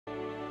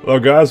Hello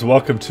guys,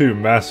 welcome to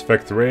Mass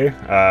Effect 3.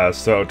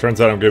 So it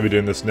turns out I'm going to be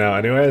doing this now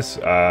anyways.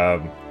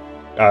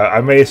 I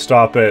may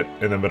stop it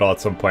in the middle at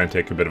some point and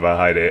take a bit of a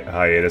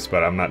hiatus,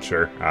 but I'm not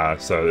sure.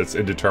 So it's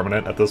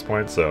indeterminate at this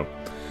point, so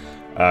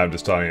I'm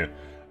just telling you.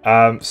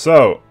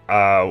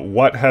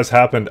 What has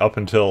happened up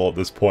until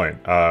this point,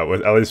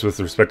 at least with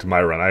respect to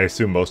my run? I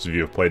assume most of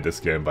you have played this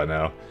game by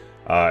now.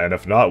 And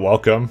if not,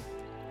 welcome.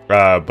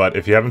 But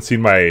if you haven't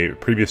seen my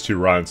previous two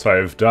runs, so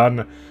I've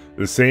done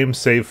the same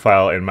save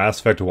file in Mass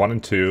Effect 1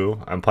 and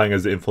 2. I'm playing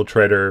as the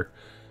Infiltrator,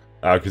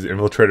 because the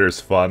Infiltrator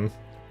is fun.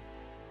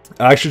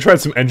 I actually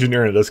tried some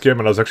engineering in this game,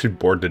 and I was actually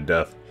bored to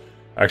death.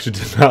 I actually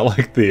did not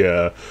like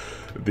the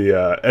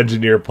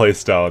engineer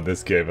playstyle in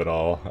this game at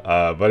all.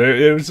 But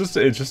it's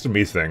just a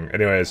me thing.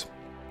 Anyways,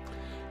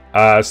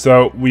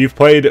 so we've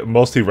played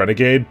mostly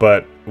Renegade,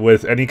 but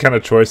with any kind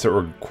of choice that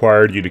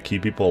required you to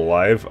keep people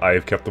alive,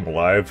 I've kept them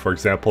alive. For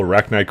example,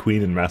 Rachni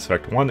Queen in Mass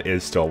Effect 1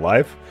 is still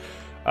alive.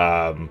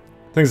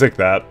 Things like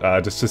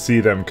that, just to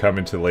see them come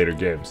into later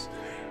games.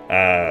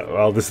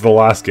 Well, this is the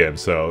last game,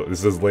 so this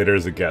is as later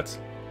as it gets.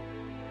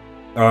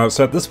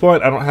 So at this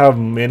point, I don't have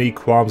many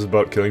qualms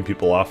about killing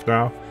people off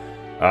now.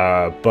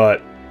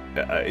 But,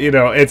 you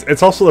know,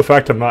 it's also the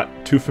fact I'm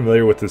not too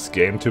familiar with this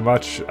game too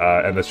much,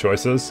 and the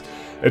choices.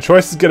 The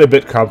choices get a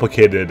bit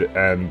complicated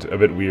and a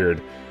bit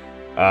weird.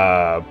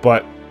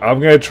 But I'm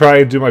going to try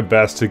and do my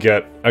best to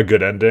get a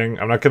good ending.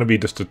 I'm not going to be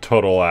just a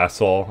total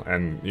asshole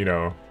and, you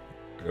know,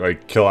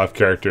 like kill off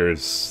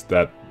characters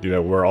that, you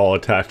know, we're all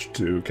attached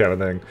to, kind of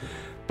thing.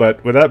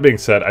 But with that being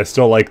said, I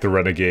still like the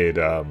Renegade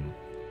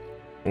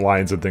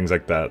lines and things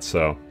like that,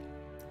 so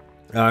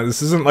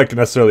this isn't like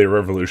necessarily a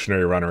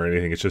revolutionary run or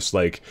anything. It's just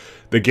like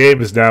the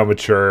game is now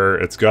mature.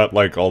 It's got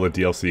like all the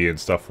DLC and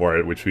stuff for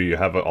it, which we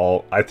have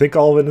all, I think,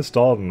 all of it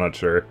installed. I'm not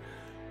sure.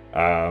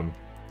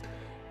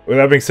 With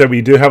that being said,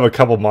 we do have a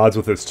couple mods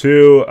with this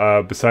too,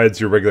 besides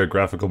your regular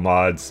graphical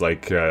mods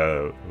like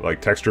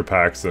texture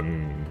packs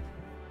and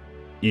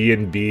E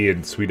and B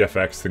and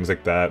SweetFX, things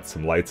like that,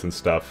 some lights and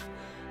stuff.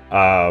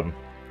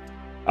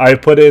 I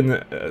put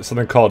in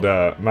something called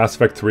Mass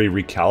Effect 3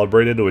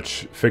 Recalibrated,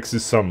 which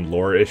fixes some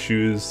lore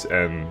issues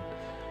and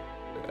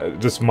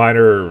just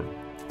minor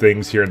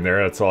things here and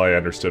there. That's all I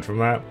understood from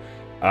that.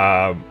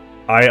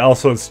 I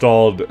also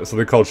installed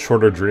something called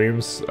Shorter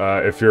Dreams.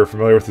 If you're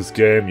familiar with this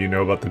game, you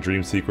know about the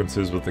dream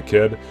sequences with the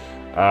kid.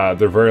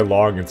 They're very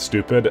long and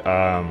stupid.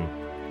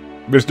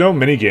 There's no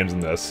mini games in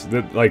this.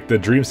 Like, the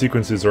dream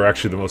sequences are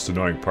actually the most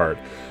annoying part.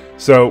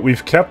 So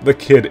we've kept the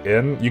kid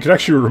in. You can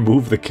actually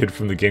remove the kid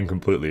from the game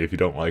completely if you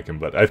don't like him,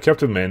 but I've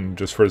kept him in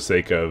just for the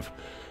sake of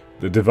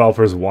the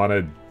developers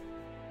wanted,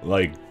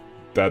 like,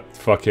 that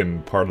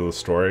fucking part of the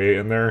story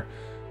in there.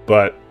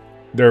 But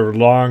they're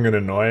long and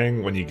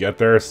annoying when you get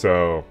there,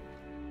 so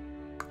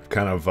I've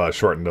kind of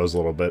shortened those a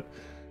little bit.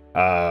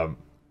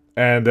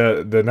 And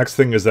the next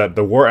thing is that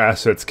the war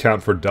assets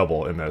count for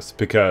double in this,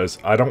 because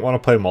I don't want to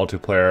play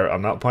multiplayer.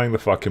 I'm not playing the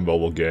fucking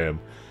mobile game.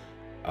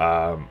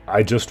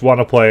 I just want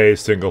to play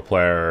single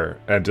player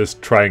and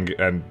just try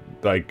and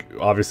like,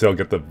 obviously I'll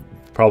get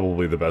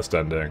probably the best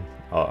ending.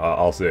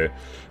 I'll see.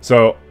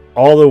 So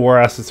all the war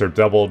assets are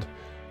doubled.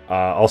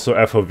 Also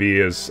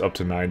FOV is up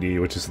to 90,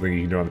 which is something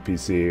you can do on the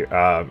PC.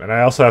 And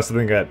I also have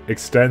something that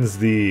extends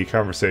the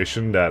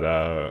conversation that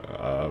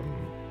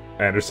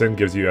Anderson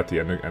gives you at the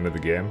end of the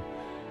game.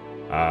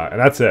 And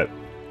that's it.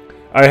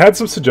 I had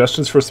some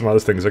suggestions for some other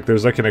things. Like,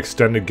 there's like an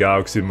extended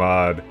galaxy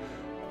mod,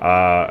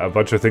 a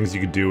bunch of things you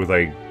could do with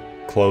like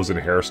clothes and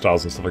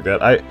hairstyles and stuff like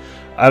that.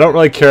 I don't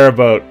really care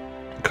about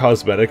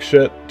cosmetic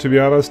shit, to be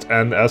honest.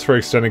 And as for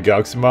extended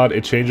galaxy mod,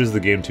 it changes the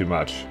game too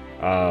much.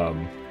 I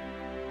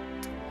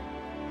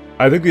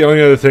think the only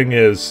other thing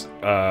is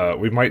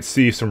we might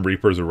see some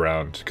Reapers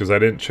around, because I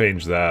didn't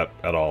change that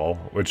at all,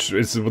 which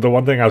is the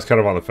one thing I was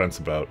kind of on the fence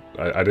about.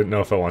 I didn't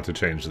know if I want to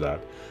change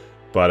that,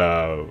 but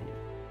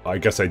I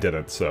guess I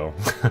didn't, so.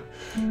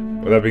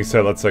 With that being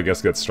said, let's, I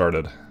guess, get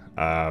started.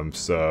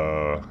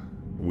 So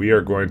we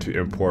are going to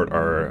import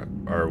our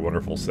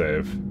wonderful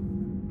save.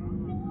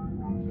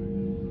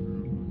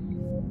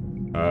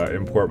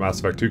 Import Mass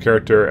Effect 2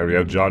 character, and we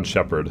have John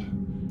Shepard.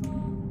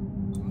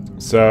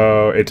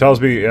 So it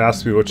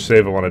asks me which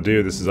save I want to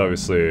do. This is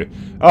obviously,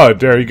 oh,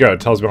 there you go. It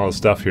tells me all the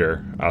stuff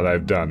here that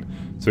I've done.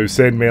 So we've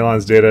saved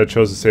Maelon's data,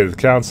 chose to save the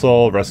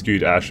council,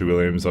 rescued Ashley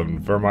Williams on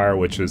Vermeer,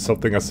 which is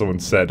something that someone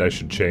said I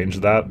should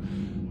change that.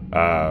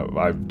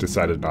 I've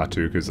decided not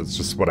to, because it's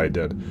just what I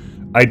did.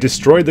 I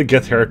destroyed the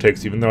Geth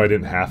Heretics, even though I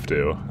didn't have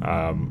to.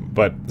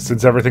 But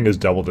since everything is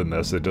doubled in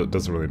this, it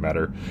doesn't really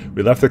matter.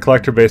 We left the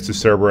Collector base to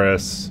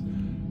Cerberus.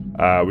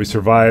 We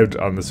survived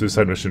on the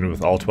suicide mission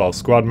with all 12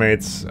 squad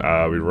mates.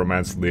 We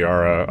romanced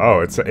Liara.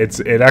 Oh,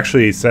 it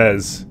actually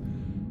says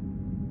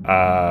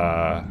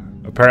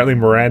apparently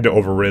Miranda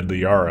overrid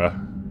Liara.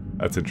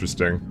 That's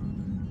interesting.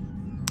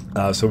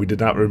 So we did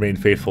not remain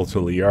faithful to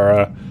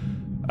Liara.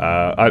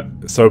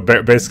 So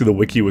basically the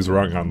wiki was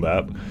wrong on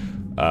that.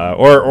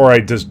 Or I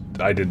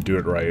didn't do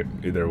it right,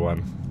 either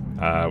one.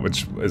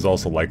 Which is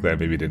also likely. I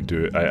maybe didn't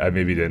do it. I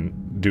maybe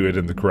didn't do it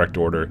in the correct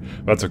order.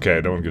 That's okay,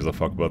 no one gives a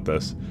fuck about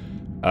this.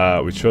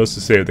 We chose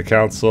to save the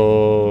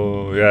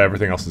council. Yeah,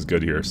 everything else is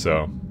good here,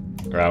 so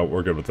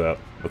we're good with that.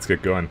 Let's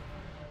get going.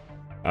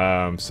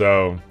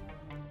 So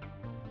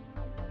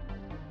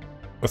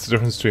what's the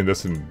difference between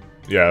this and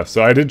yeah?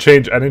 So I didn't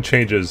change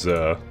his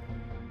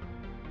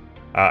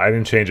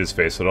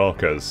face at all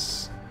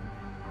because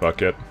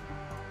fuck it.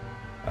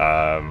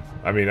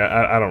 I mean,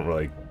 I don't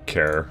really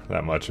care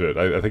that much.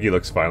 I think he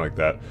looks fine like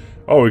that.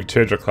 Oh, we can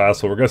change our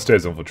class. Well, we're gonna stay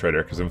as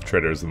Infiltrator because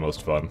Infiltrator is the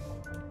most fun.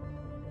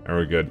 And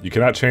we're good. You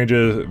cannot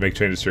make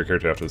changes to your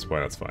character after this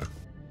point. That's fine.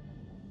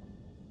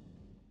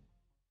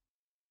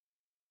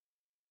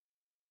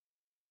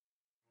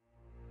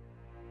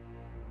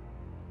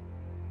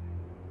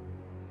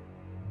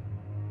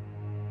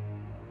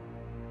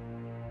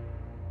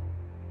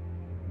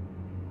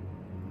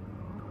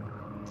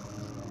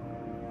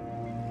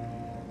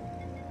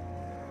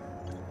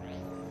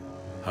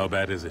 How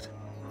bad is it?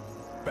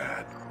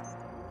 Bad.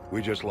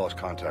 We just lost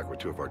contact with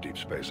 2 of our deep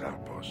space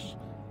outposts.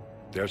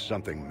 There's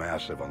something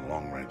massive on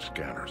long-range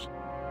scanners.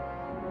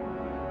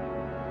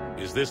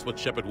 Is this what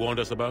Shepard warned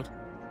us about?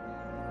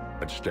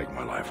 I'd stake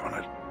my life on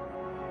it.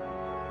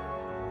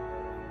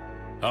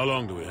 How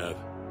long do we have?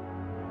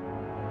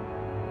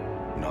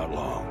 Not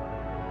long.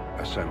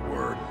 I sent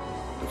word.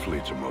 The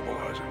fleets are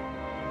mobilizing.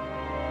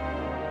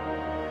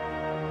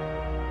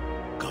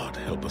 God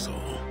help us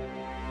all.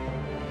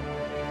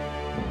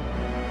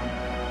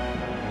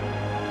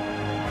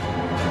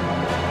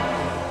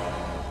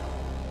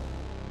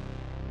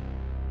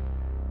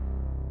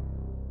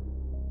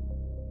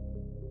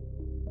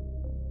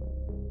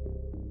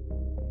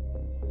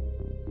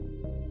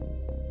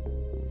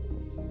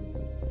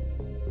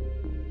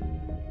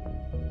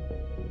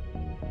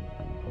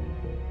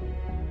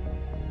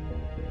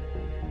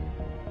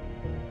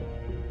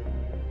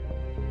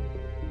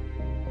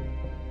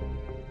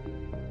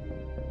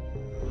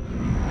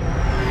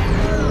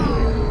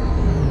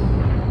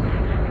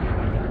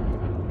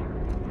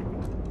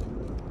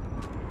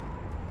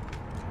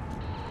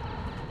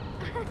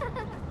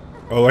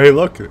 Oh, hey,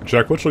 look!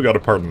 Jack Witchell got a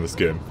part in this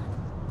game.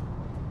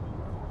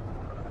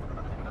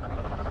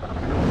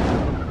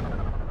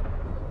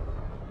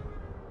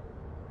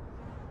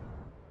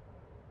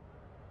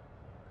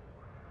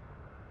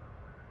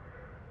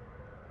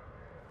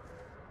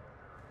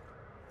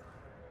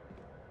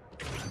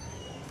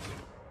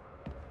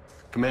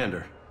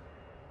 Commander.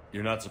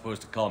 You're not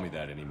supposed to call me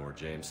that anymore,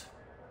 James.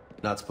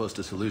 Not supposed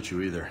to salute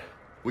you either.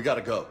 We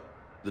gotta go.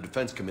 The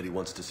Defense Committee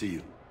wants to see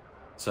you.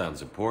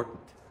 Sounds important.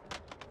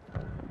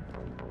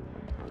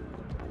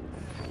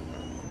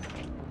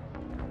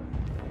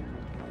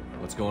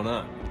 What's going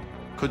on?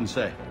 Couldn't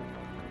say.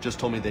 Just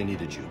told me they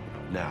needed you.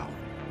 Now.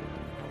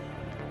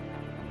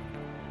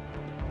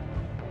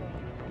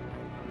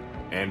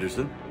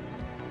 Anderson?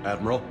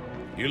 Admiral?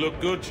 You look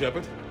good,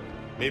 Shepard.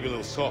 Maybe a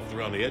little soft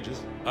around the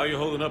edges. How are you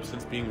holding up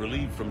since being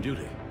relieved from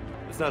duty?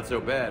 It's not so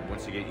bad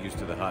once you get used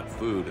to the hot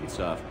food and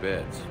soft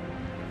beds.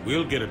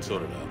 We'll get it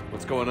sorted out.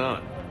 What's going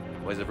on?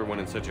 Why is everyone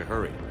in such a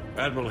hurry?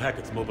 Admiral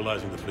Hackett's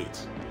mobilizing the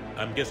fleets.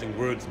 I'm guessing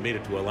word's made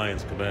it to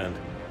Alliance Command.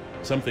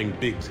 Something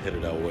big's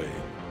headed our way.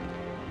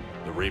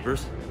 The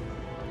Reapers?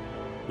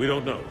 We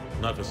don't know.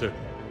 Not for certain.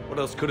 What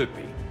else could it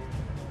be?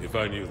 If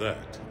I knew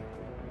that.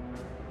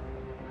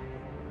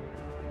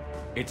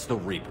 It's the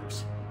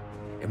Reapers.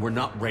 And we're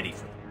not ready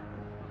for them.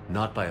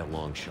 Not by a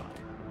long shot.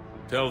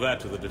 Tell that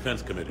to the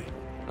Defense Committee.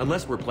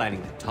 Unless we're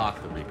planning to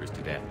talk the Reapers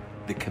to death,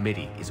 the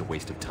committee is a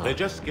waste of time. They're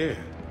just scared.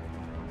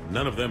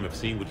 None of them have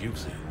seen what you've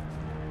seen.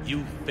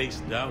 You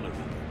faced down a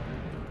Reaper.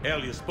 Hell,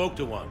 you spoke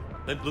to one,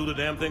 then blew the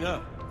damn thing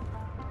up.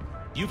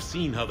 You've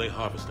seen how they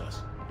harvest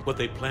us, what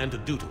they plan to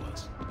do to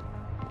us.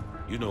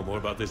 You know more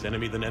about this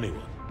enemy than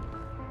anyone.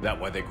 That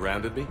why they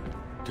grounded me?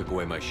 Took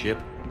away my ship?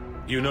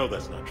 You know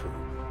that's not true.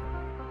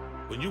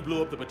 When you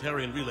blew up the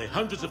Batarian relay,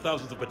 hundreds of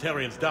thousands of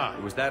Batarians died.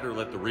 It was that or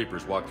let the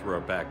Reapers walk through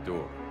our back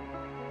door.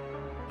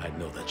 I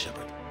know that,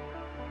 Shepard.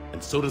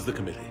 And so does the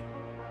committee.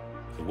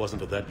 If it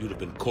wasn't for that, you'd have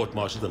been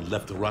court-martialed and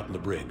left to rot in the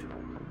brig.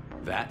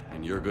 That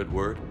and your good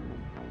word?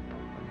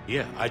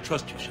 Yeah, I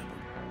trust you, Shepard.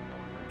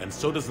 And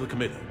so does the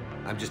committee.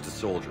 I'm just a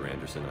soldier,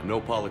 Anderson. I'm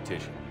no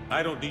politician.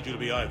 I don't need you to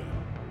be either.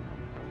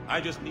 I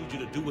just need you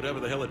to do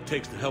whatever the hell it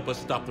takes to help us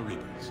stop the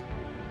Reapers.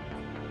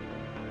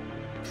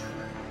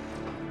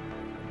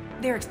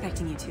 They're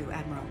expecting you to,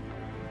 Admiral.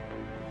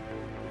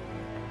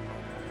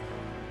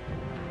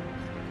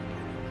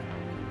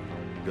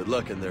 Good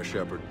luck in there,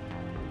 Shepard.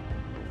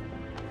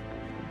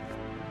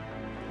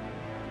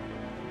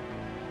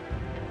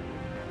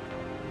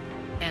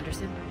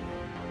 Anderson?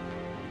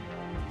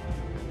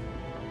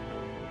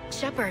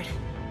 Shepard.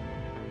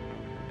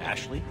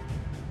 Ashley?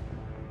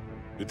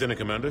 Lieutenant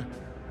Commander?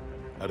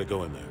 How'd it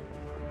go in there?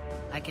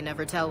 I can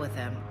never tell with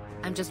them.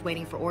 I'm just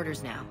waiting for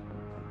orders now.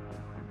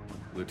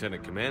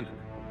 Lieutenant Commander?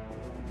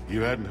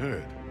 You hadn't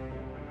heard?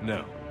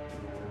 No.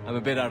 I'm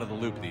a bit out of the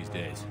loop these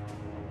days.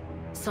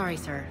 Sorry,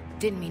 sir.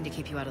 Didn't mean to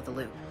keep you out of the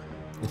loop.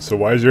 So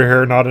why is your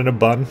hair not in a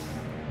bun?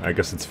 I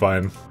guess it's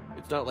fine.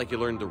 It's not like you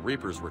learned the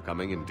Reapers were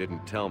coming and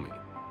didn't tell me.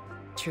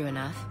 True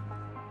enough.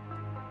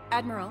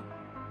 Admiral.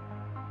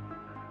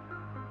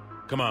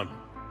 Come on.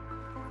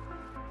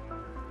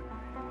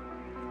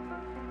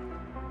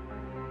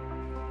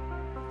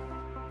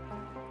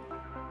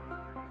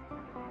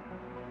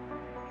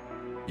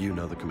 You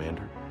know the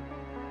commander?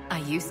 I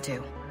used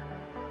to.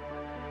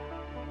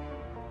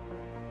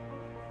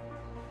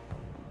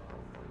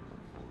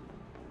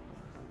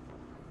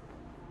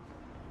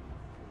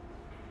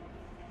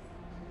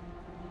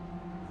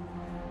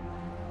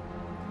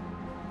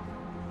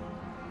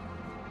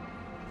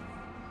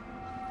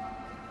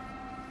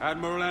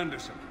 Admiral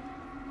Anderson.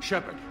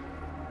 Shepard.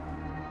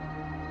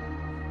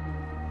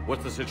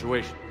 What's the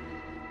situation?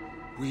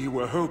 We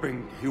were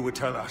hoping you would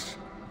tell us.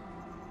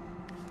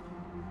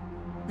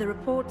 The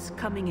reports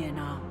coming in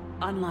are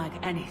unlike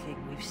anything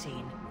we've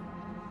seen.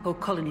 Whole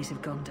colonies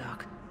have gone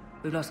dark.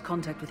 We've lost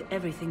contact with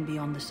everything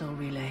beyond the Sol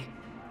Relay.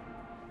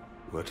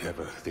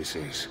 Whatever this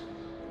is,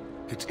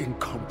 it's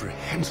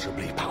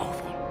incomprehensibly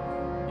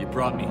powerful. You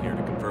brought me here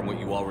to confirm what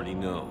you already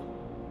know.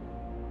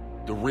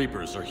 The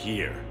Reapers are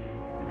here.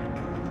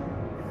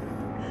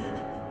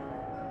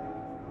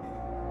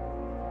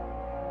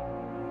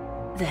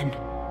 Then,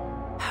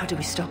 how do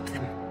we stop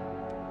them?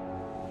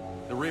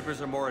 The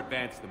Reapers are more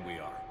advanced than we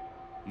are.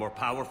 More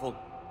powerful,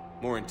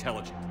 more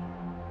intelligent.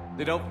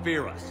 They don't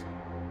fear us.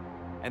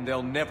 And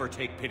they'll never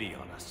take pity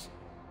on us.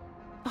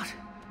 But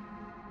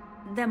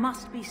there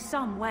must be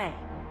some way.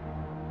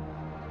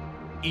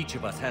 Each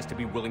of us has to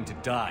be willing to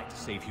die to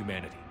save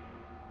humanity.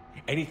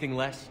 Anything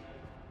less,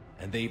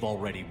 and they've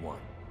already won.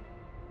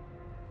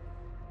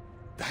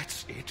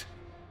 That's it?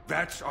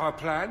 That's our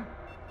plan?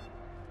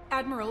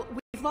 Admiral,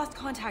 we've lost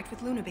contact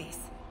with Luna Base.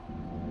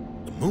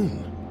 The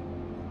moon?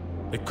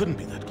 It couldn't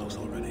be that close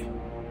already.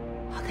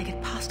 How'd they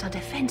get past our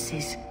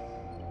defenses?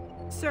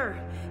 Sir,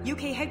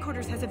 UK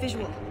headquarters has a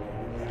visual.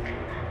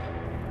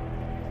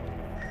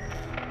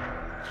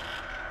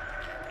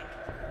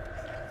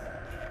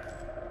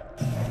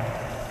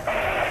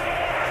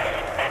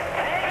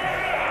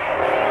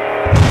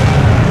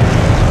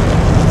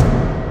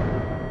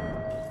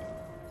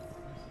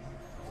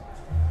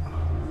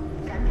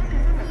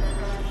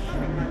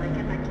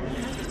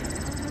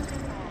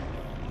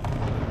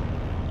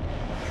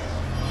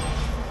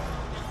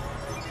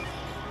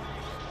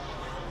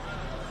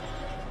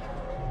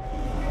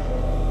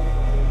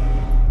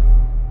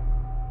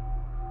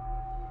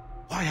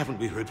 Why haven't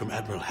we heard from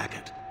Admiral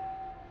Hackett?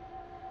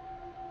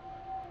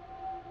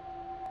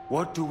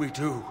 What do we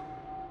do?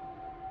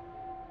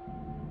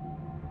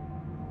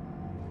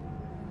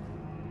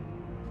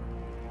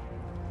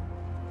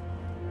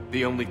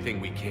 The only thing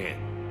we can.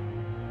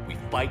 We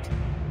fight,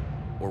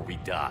 or we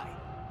die.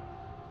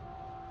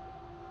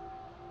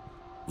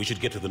 We should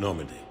get to the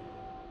Normandy.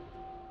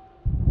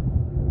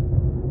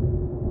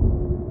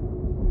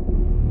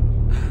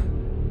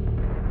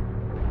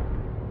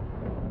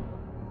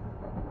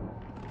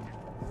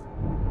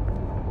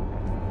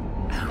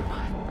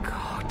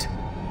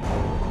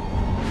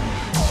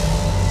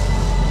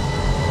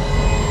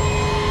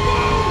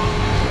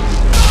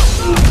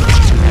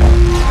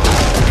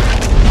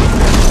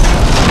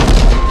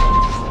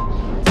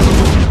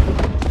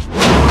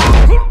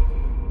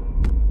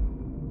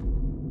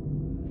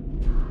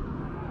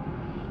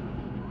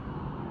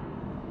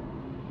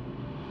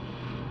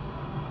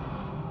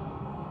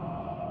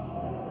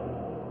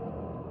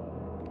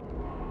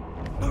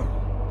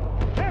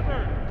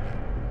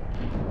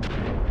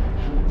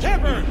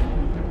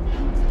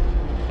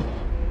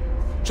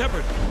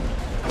 Shepard!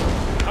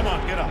 Come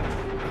on, get up.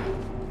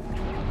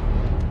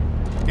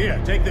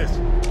 Here, take this.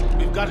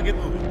 We've got to get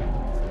moving.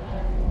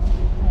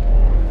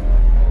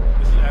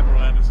 This is Admiral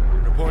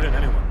Anderson. Report in,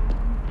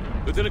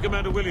 anyone. Lieutenant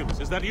Commander Williams,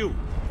 is that you?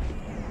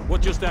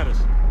 What's your status?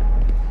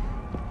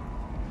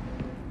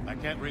 I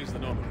can't raise the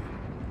Normandy.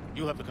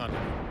 You'll have the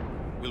contact.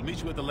 We'll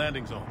meet you at the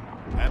landing zone.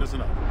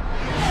 Anderson out.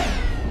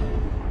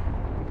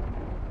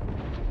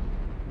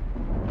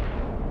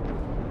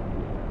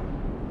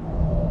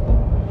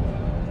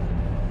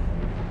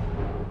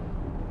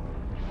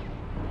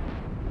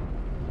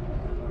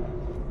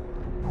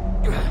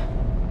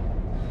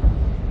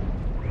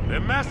 They're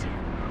massive.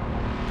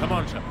 Come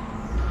on, Shepard.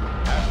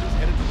 Ashley's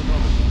headed to the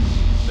Normandy.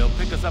 They'll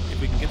pick us up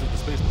if we can get to the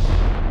spaceport.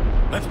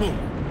 Let's move.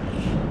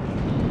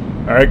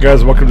 Alright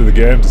guys, welcome to the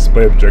game.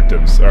 Display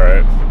objectives.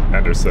 Alright,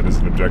 Anderson is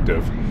an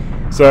objective.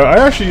 So, I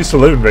actually used to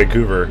live in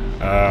Vancouver.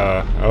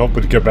 I hope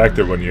to get back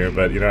there one year,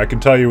 but, you know, I can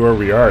tell you where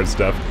we are and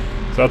stuff.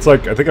 So that's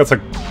like, I think that's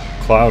like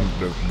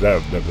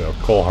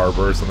Cole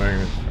Harbor or something,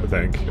 I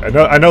think.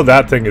 I know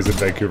that thing is in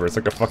Vancouver. It's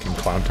like a fucking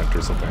clown tent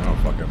or something. I don't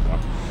fucking know.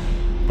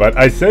 But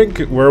I think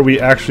where we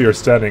actually are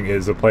standing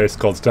is a place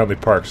called Stanley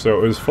Park. So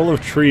it was full of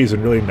trees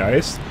and really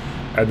nice,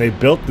 and they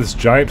built this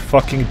giant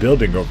fucking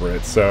building over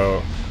it.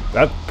 So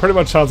that pretty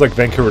much sounds like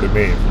Vancouver to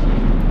me.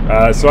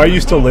 So I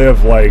used to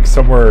live like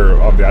somewhere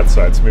on that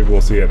side, so maybe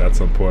we'll see it at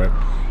some point.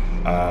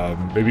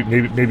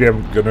 Maybe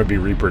I'm gonna be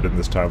Reapered in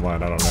this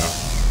timeline. I don't know.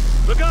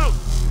 Look out!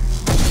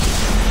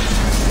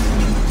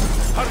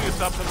 How do you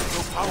stop something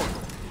so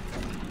powerful?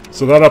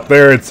 So that up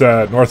there, it's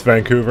North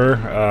Vancouver.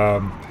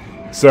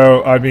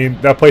 So, I mean,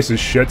 that place is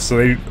shit, so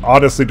they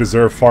honestly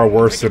deserve far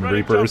worse than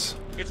Reapers.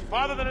 It's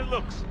farther than it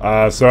looks.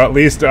 So at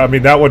least, I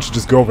mean, that one should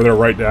just go over there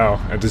right now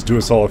and just do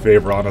us all a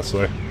favor,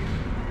 honestly.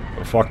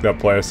 Fuck that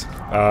place.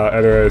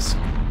 Anyways.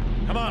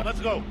 Come on, let's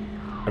go.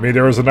 I mean,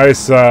 there was a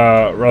nice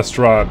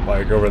restaurant,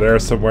 like, over there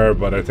somewhere,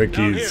 but I think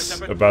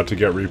he's about to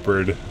get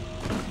reapered.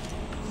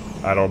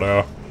 I don't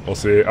know. We'll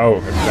see. Oh,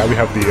 and now we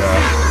have the,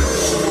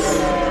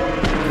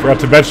 forgot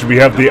to mention, we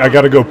have the I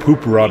gotta go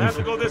poop run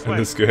in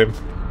this game.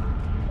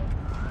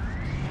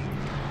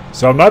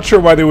 So I'm not sure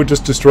why they would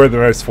just destroy the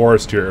nice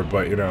forest here,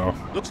 but, you know.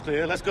 Looks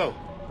clear, let's go.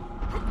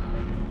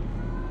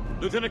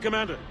 Lieutenant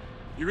Commander,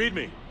 you read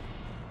me.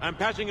 I'm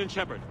patching in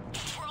Shepard.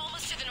 We're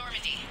almost to the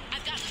Normandy.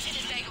 I've got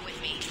Lieutenant Vega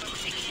with me, but we're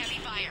taking heavy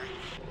fire.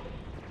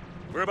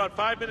 We're about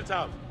 5 minutes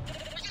out.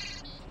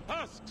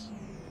 Husks!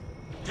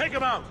 Take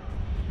him out!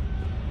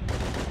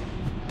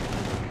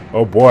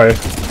 Oh boy.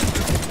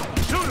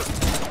 Shoot him!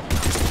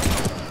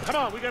 Come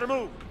on, we gotta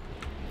move.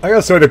 I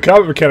gotta say, the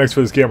combat mechanics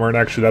for this game aren't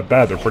actually that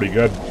bad. They're pretty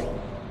good.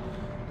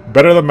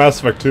 Better than Mass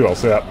Effect 2, I'll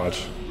say that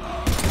much.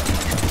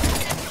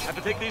 Have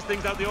to take these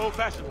things out the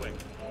old-fashioned way.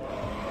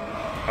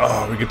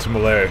 Oh, we get to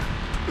Malay.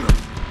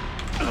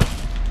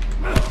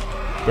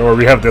 Don't worry,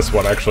 we have this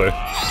one, actually.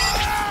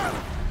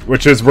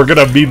 Which is, we're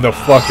gonna meme the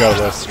fuck out of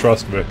this,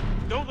 trust me.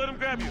 Don't let him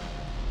grab you.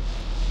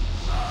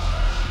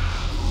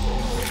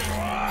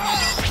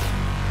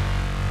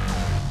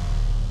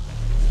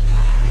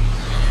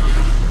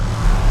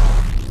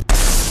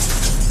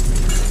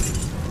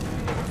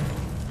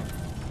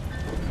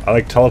 I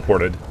like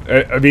teleported.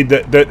 I mean,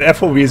 the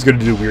FOV is gonna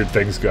do weird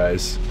things,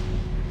 guys.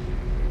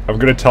 I'm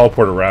gonna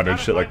teleport around and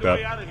shit like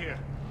that.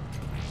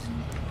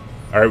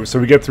 Alright, so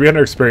we get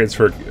 300 experience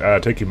for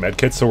taking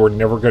medkits, so we're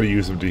never gonna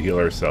use them to heal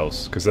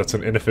ourselves, because that's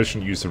an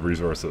inefficient use of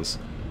resources.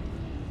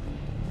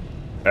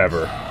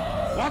 Ever.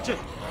 Watch it!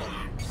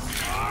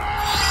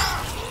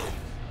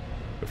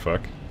 The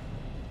fuck?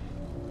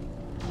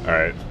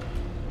 Alright.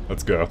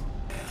 Let's go.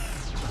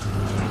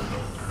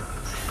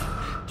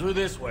 Through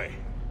this way.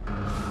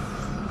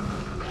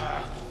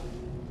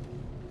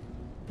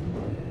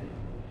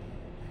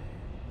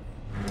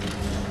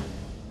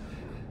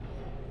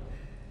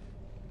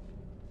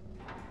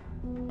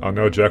 Oh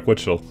no, Jack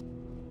Witchell.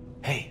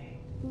 Hey.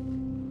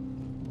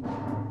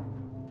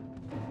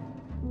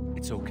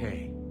 It's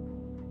okay.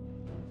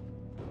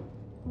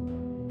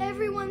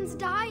 Everyone's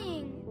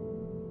dying.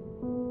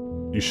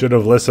 You should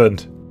have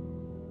listened.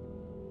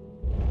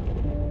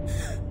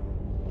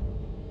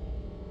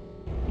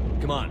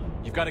 Come on,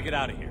 you've got to get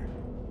out of here.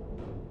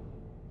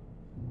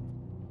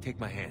 Take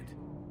my hand.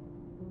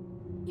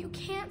 You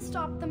can't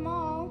stop them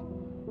all.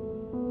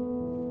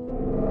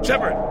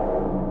 Shepard!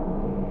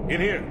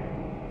 In here.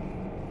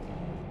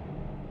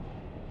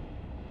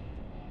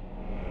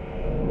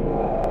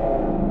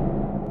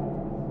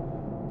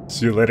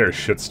 See you later,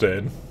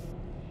 shitstain.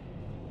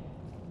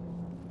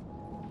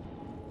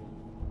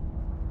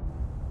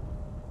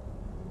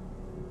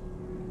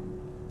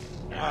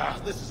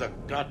 This is a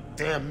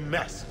goddamn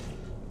mess.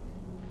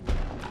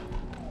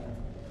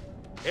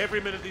 Every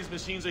minute these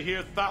machines are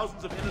here,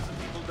 thousands of innocent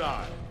people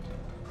die.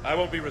 I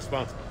won't be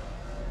responsible.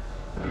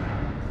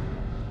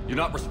 You're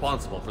not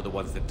responsible for the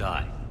ones that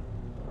die.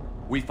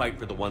 We fight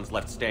for the ones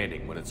left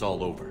standing when it's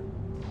all over.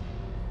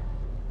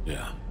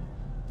 Yeah.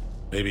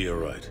 Maybe you're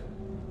right.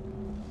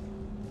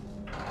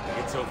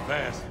 It's so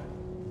fast.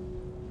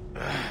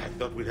 I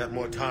thought we'd have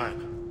more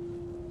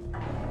time.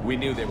 We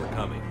knew they were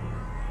coming.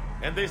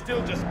 And they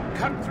still just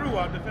cut through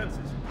our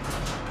defenses.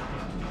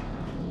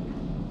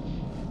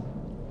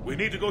 We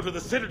need to go to the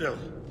Citadel.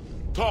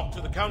 Talk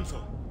to the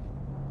Council.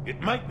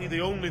 It might be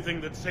the only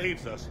thing that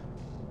saves us.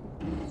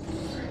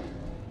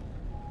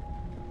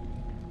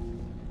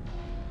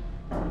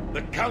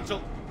 The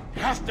Council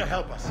has to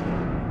help us.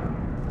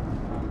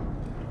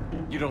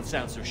 You don't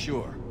sound so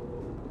sure.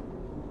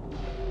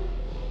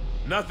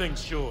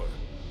 Nothing's sure.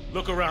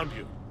 Look around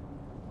you.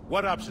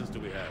 What options do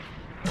we have?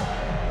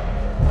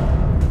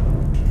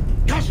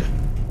 Gotcha!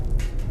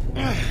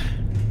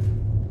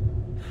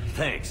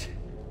 Thanks.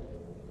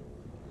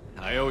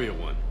 I owe you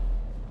one.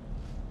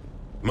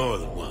 More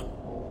than one.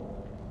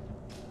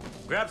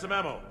 Grab some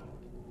ammo.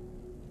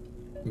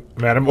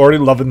 Man, I'm already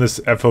loving this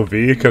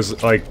FOV,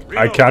 because, like,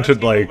 I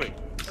counted, like...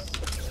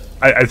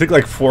 I think,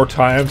 like, 4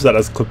 times that I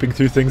was clipping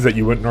through things that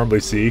you wouldn't normally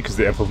see, because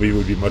the FOV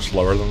would be much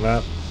lower than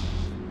that.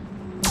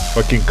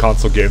 Fucking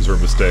console games were a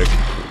mistake.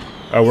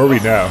 Oh, where are we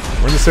now?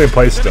 We're in the same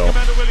place still.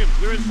 Commander Williams,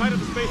 we're in sight of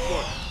the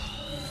spaceport.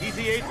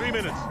 ETA 3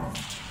 minutes.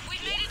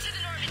 We've made it to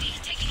the Normandy,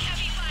 taking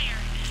heavy fire.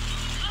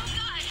 Oh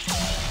god!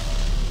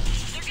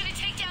 They're gonna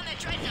take down that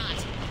dreadnought.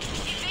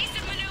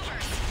 Invasive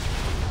maneuvers.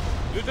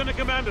 Lieutenant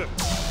Commander,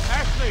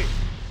 Ashley.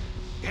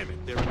 Damn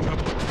it, they're in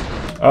trouble.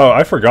 Oh,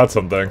 I forgot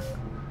something.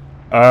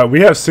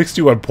 We have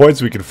 61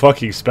 points we can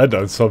fucking spend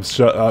on some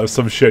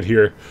shit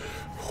here.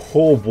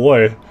 Oh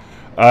boy.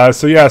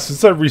 So yeah,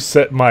 since I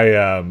reset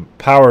my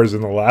powers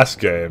in the last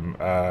game,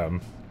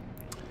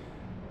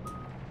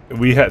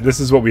 this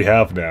is what we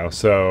have now.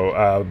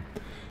 So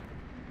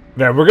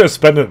man, we're gonna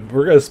spend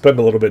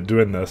a little bit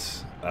doing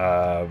this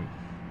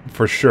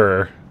for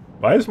sure.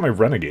 Why is my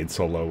renegade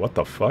so low? What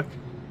the fuck?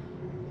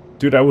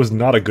 Dude, I was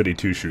not a goody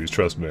two-shoes,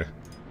 trust me.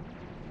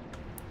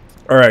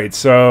 Alright,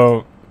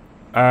 so...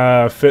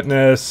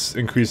 fitness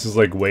increases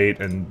like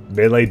weight and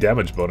melee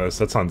damage bonus.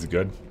 That sounds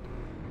good.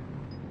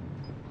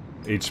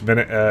 Each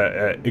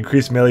minute,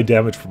 increase melee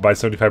damage by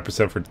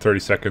 75% for 30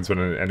 seconds when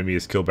an enemy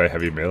is killed by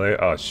heavy melee.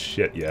 Oh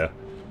shit, yeah.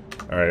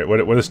 Alright,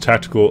 what does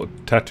tactical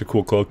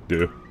cloak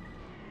do?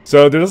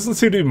 So there doesn't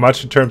seem to be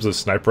much in terms of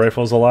sniper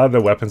rifles. A lot of the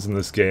weapons in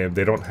this game,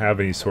 they don't have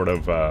any sort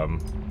of,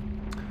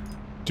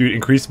 do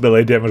increase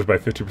melee damage by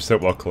 50%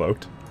 while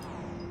cloaked.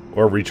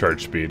 Or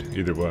recharge speed,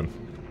 either one.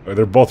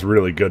 They're both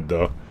really good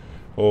though.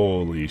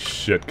 Holy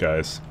shit,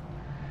 guys.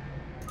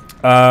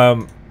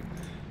 What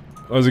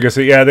was I gonna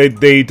say? Yeah,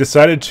 they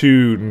decided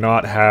to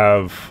not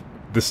have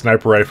the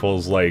sniper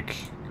rifles like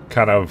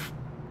kind of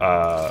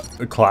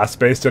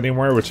class-based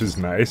anymore, which is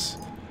nice.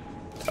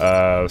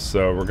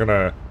 So we're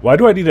gonna... Why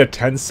do I need a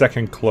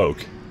 10-second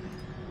cloak?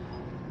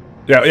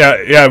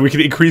 Yeah, we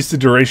can increase the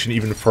duration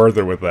even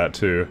further with that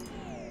too.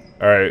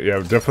 Alright, yeah,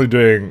 we're definitely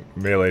doing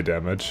melee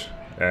damage.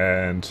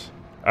 And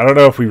I don't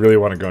know if we really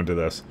want to go into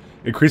this.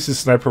 Increases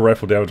sniper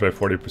rifle damage by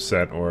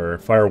 40% or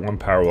fire 1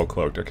 power while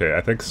cloaked. Okay,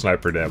 I think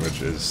sniper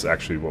damage is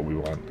actually what we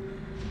want.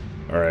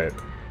 Alright.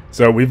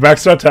 So we've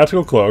maxed out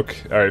tactical cloak.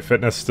 Alright,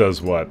 fitness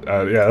does what?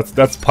 Yeah,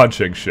 that's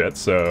punching shit,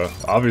 so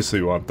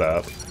obviously we want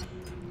that.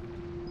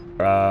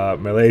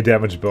 Melee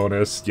damage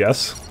bonus,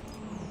 yes.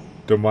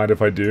 Don't mind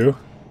if I do.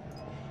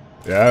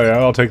 Yeah,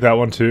 I'll take that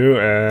one too.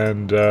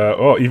 And,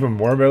 oh, even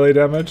more melee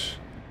damage?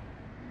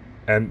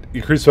 And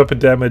increased weapon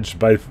damage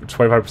by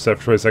 25%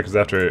 for 20 seconds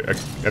after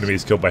enemy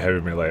is killed by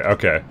heavy melee.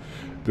 Okay.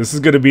 This is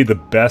going to be the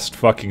best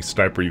fucking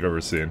sniper you've ever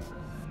seen.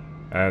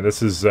 And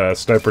this is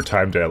sniper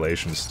time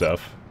dilation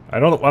stuff. I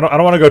don't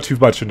want to go too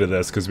much into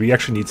this because we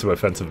actually need some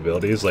offensive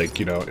abilities like,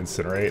 you know,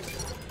 incinerate.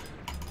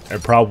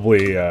 And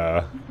probably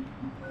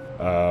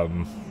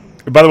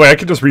by the way, I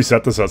could just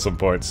reset this at some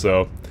point,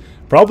 so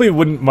probably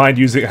wouldn't mind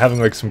having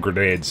like some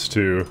grenades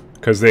too,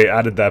 because they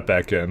added that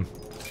back in.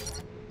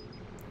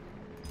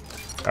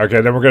 Okay,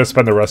 then we're gonna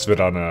spend the rest of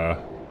it on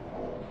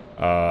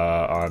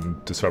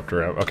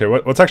disruptor. Okay,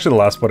 what's actually the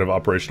last point of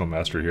operational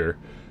mastery here?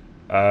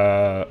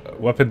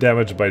 Weapon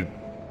damage by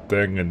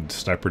thing and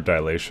sniper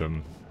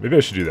dilation. Maybe I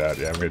should do that.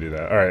 Yeah, I'm gonna do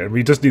that. All right, and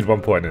we just need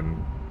 1 point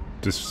in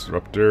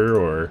disruptor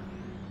or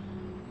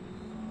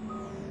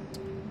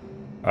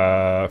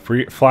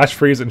flash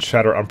freeze and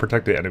shatter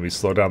unprotected enemies.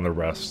 Slow down the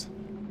rest.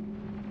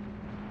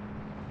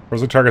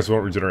 Frozen targets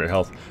won't regenerate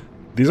health.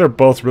 These are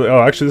both really... Oh,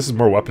 actually, this is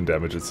more weapon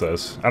damage, it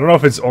says. I don't know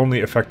if it's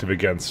only effective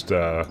against,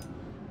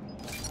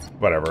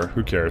 whatever.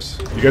 Who cares?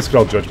 You guys can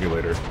all judge me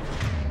later.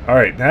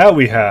 Alright, now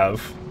we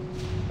have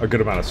a good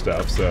amount of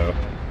stuff, so...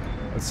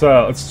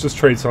 Let's just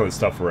trade some of this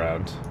stuff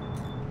around.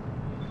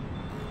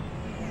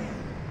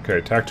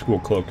 Okay, tactical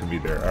cloak can be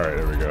there. Alright,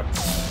 there we go.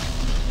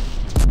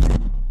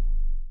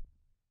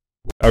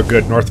 Oh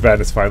good, North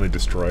Van is finally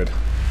destroyed.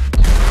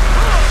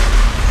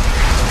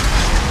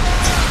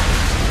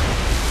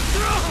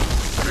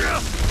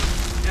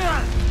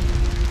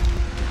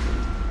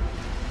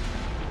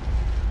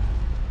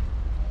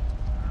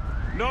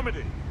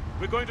 Normandy,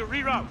 we're going to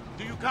reroute.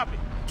 Do you copy?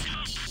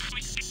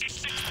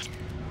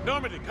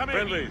 Normandy, come in.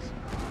 Friendlies.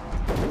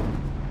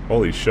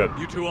 Holy shit.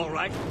 You two all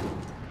right?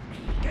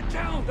 Get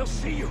down, they'll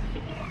see you.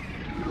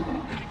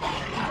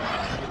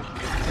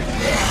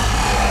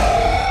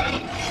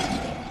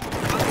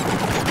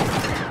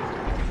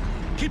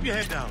 Keep your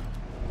head down.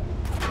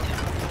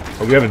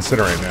 Oh, we have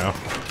incinerate now.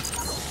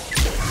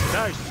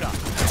 Nice shot.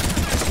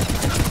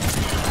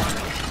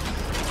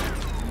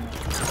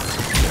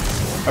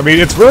 I mean,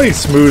 it's really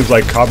smooth,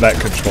 like, combat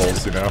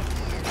controls, you know?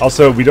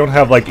 Also, we don't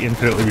have, like,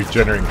 infinitely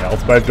regenerating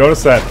health, but I've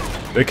noticed that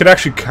they can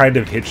actually kind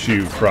of hit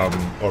you from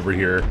over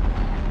here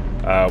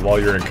while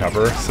you're in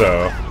cover,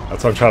 so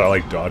that's why I'm trying to,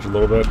 like, dodge a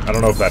little bit. I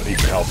don't know if that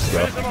even helps,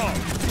 though.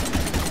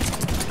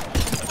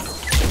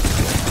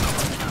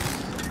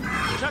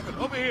 Shepard,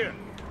 over here.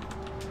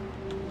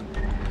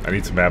 I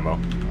need some ammo.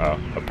 Oh,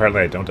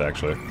 apparently I don't,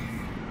 actually.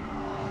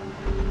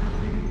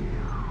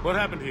 What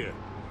happened here?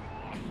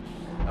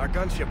 Our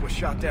gunship was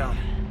shot down.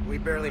 We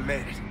barely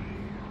made it.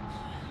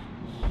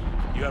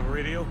 You have a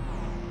radio?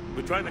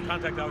 We're trying to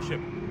contact our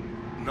ship.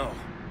 No.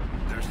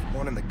 There's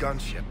one in the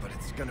gunship, but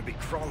it's gonna be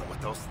crawling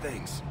with those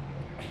things.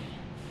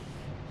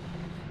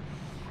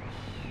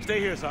 Stay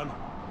here, son.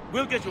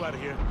 We'll get you out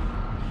of here.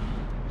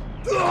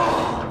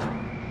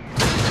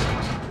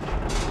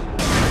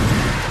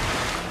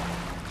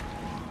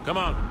 Come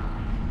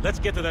on. Let's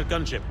get to that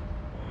gunship.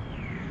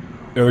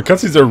 Yeah, the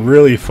cutscenes are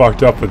really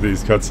fucked up with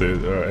these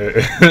cutscenes,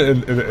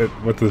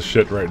 with this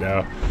shit right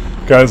now.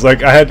 Guys,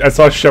 like, I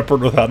saw Shepard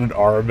without an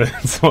arm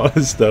and some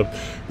other stuff.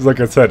 It's like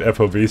I said,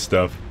 FOV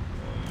stuff.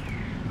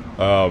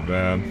 Oh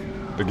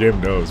man, the game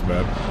knows,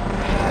 man.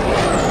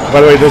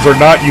 By the way, those are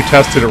not you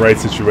tested at right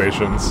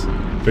situations,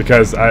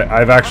 because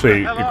I've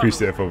actually increased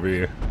the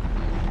FOV.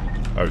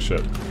 Oh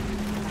shit.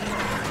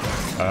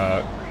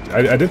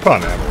 I did put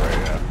on ammo, right?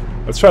 Yeah.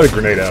 Let's try the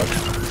grenade out.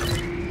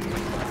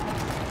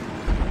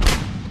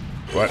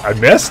 What? I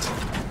missed?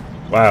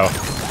 Wow.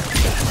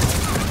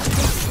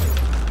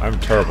 I'm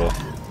terrible.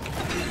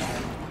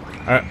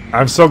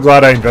 I'm so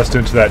glad I invested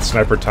into that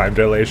sniper time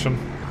dilation.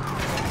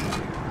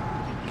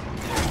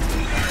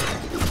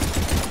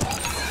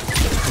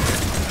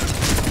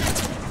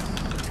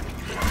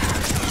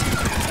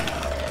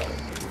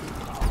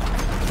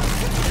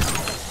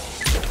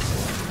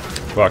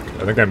 Fuck,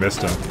 I think I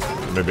missed him.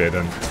 Maybe I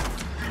didn't.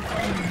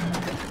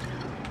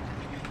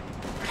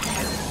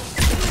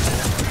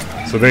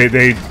 So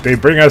they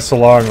bring us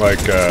along like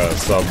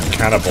some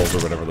cannibals or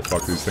whatever the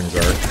fuck these things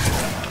are.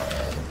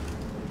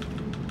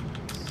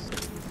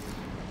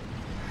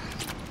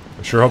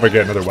 I sure hope I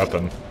get another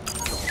weapon.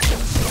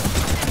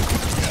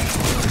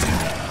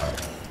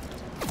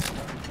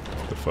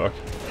 What the fuck?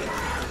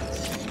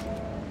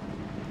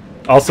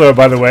 Also,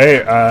 by the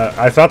way,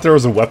 I thought there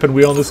was a weapon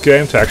wheel in this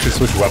game to actually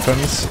switch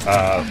weapons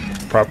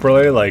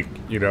properly, like,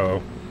 you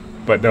know,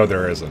 but no,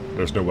 there isn't.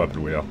 There's no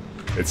weapon wheel.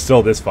 It's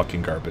still this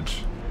fucking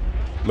garbage.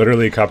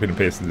 Literally copy and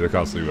paste into the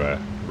constantly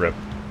rip.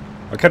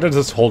 I kind of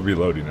just hold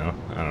reload, you know?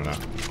 I don't know.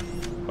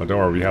 Oh, don't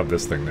worry, we have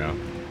this thing now.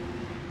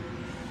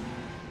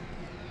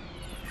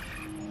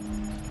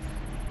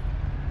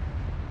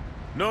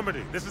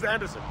 Normandy, this is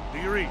Anderson. Do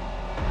you read?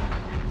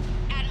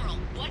 Admiral,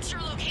 what's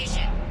your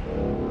location?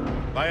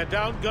 By a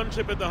downed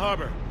gunship in the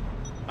harbor.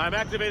 I'm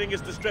activating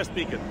its distress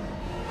beacon.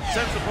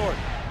 Send support.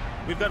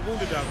 We've got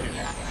wounded down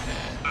here.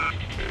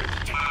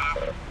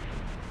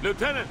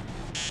 Lieutenant!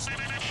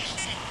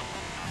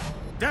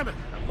 Damn it!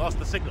 I've lost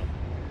the signal.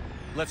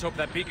 Let's hope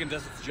that beacon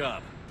does its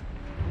job.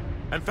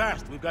 And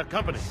fast, we've got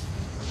company.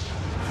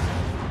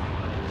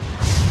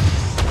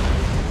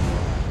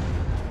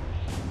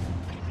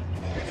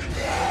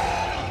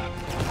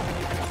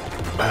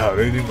 Wow,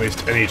 they didn't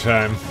waste any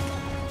time.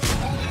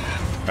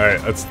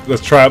 Alright,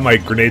 let's try out my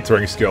grenade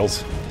throwing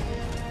skills.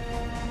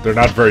 They're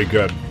not very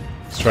good.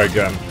 Let's try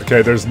again.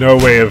 Okay, there's no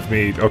way of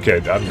me... Okay,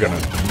 I'm gonna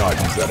not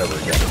use that ever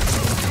again.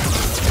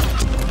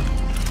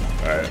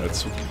 Alright,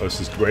 let's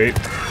just wait.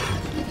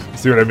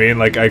 See what I mean?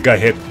 Like, I got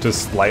hit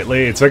just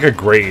slightly. It's like a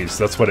graze,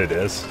 that's what it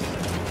is.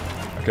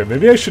 Okay,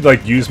 maybe I should,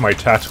 like, use my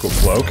tactical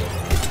cloak.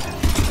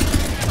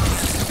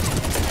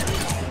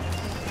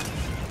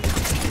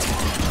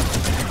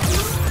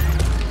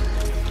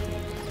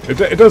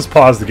 It does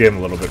pause the game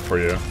a little bit for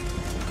you.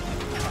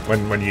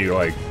 When you,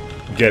 like,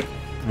 get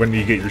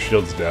your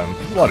shields down.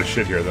 There's a lot of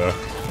shit here, though.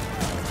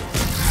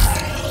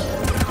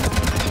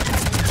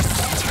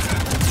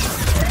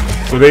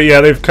 So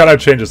they've kind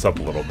of changed this up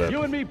a little bit.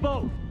 You and me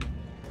both.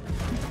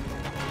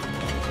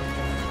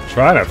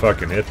 Trying to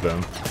fucking hit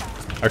them.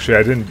 Actually,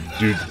 I didn't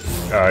do...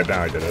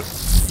 now I did it.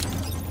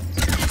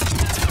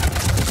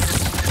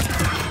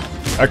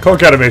 That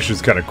cloak animation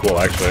is kind of cool,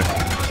 actually.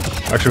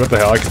 Actually, what the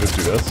hell? I can just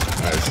do this.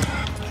 Nice.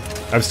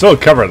 I'm still in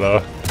cover,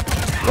 though.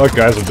 Look,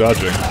 guys, I'm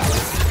dodging.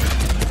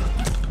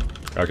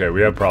 Okay,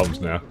 we have problems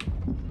now.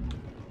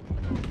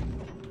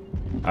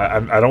 I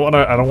don't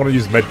wanna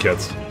use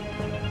medkits.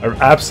 I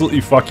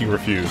absolutely fucking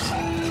refuse.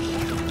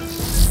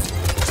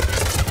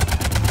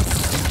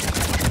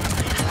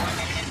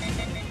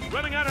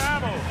 Running out of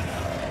ammo.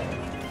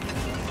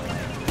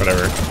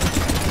 Whatever.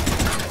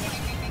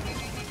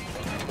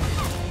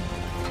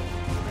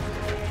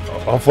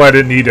 Hopefully I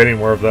didn't need any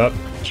more of that.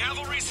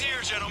 Cavalry's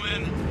here,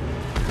 gentlemen.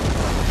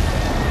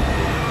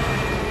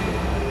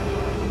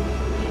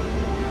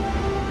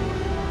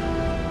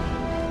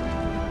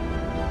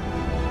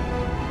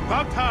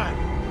 About time.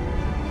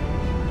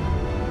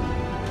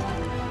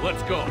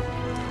 Let's go.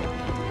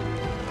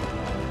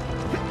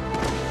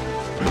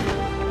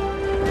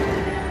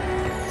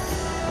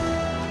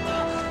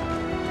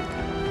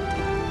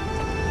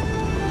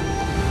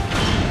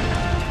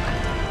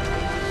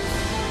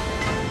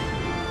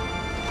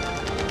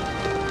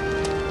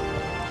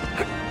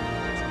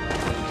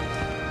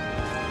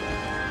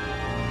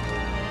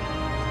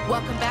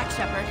 Welcome back,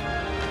 Shepard.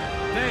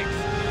 Thanks.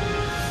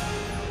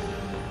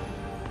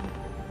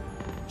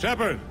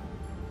 Shepard!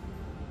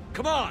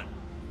 Come on.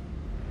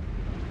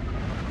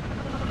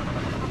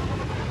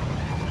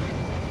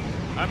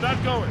 I'm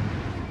not going.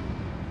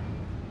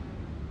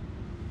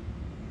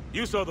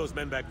 You saw those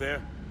men back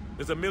there.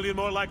 There's a million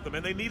more like them,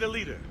 and they need a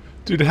leader.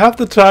 Dude, half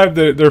the time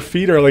their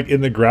feet are like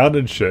in the ground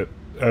and shit,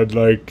 and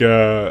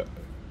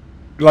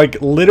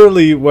like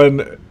literally when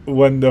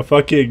the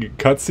fucking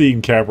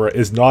cutscene camera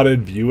is not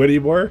in view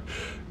anymore,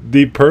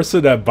 the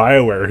person at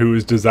BioWare who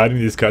is designing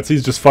these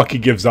cutscenes just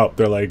fucking gives up.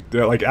 They're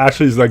like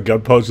Ashley's like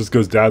gun post just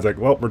goes down. It's like,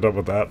 well, we're done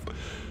with that.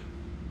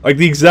 Like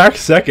the exact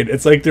second,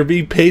 it's like they're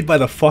being paid by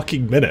the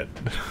fucking minute.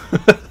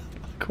 Like,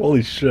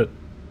 holy shit!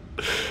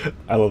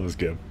 I love this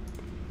game.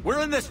 We're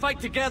in this fight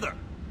together.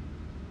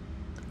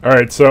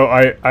 Alright, so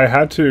I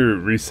had to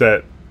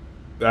reset...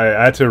 I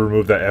had to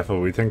remove that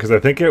FOV thing, because I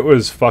think it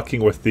was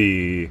fucking with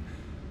the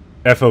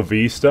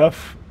FOV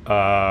stuff,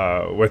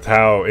 with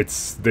how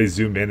they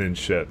zoom in and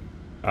shit.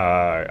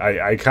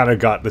 I kind of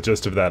got the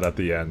gist of that at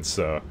the end,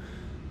 so...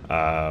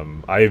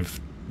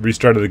 I've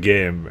restarted the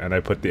game, and I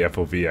put the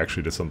FOV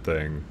actually to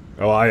something...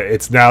 Oh,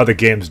 it's now the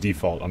game's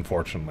default,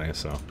 unfortunately,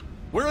 so...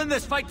 We're in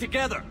this fight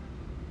together.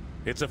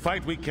 It's a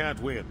fight we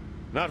can't win.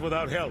 Not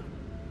without help.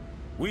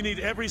 We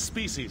need every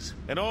species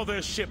and all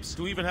their ships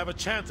to even have a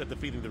chance at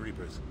defeating the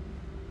Reapers.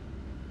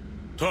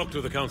 Talk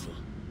to the Council.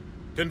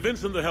 Convince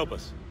them to help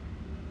us.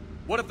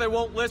 What if they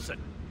won't listen?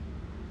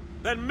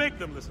 Then make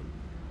them listen.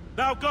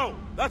 Now go!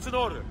 That's an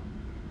order!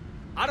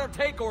 I don't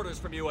take orders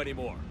from you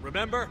anymore,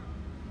 remember?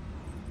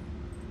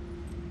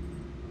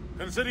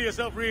 Consider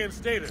yourself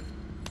reinstated,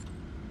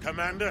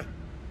 Commander.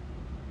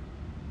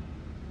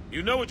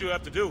 You know what you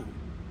have to do.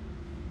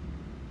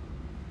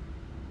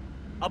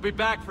 I'll be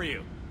back for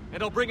you,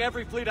 and I'll bring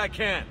every fleet I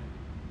can.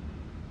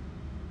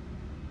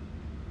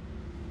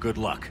 Good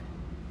luck.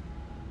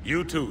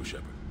 You too,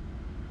 Shepard.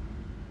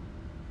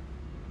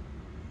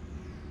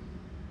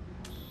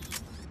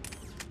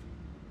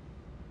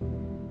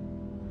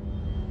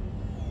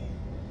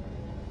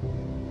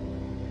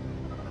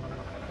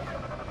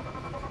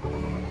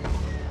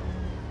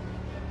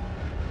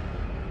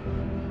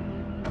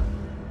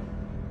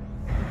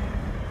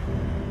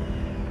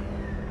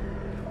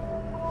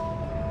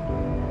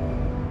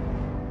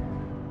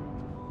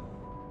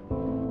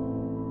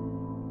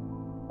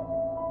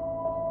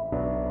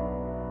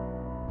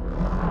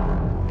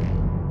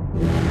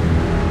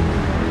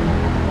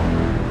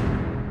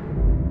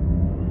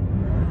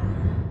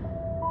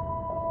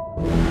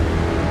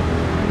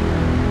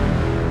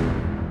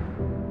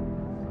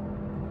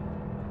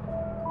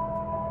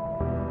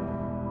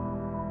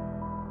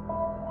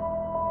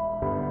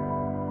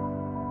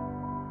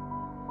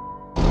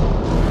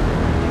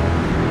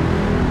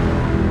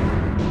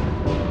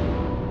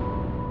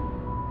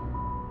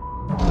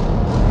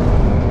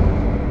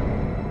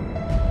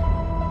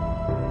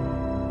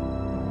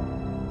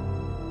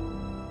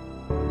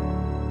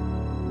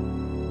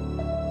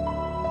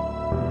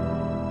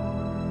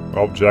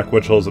 Oh, Jack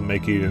Winchell isn't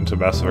making it into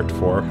Mass Effect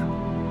 4.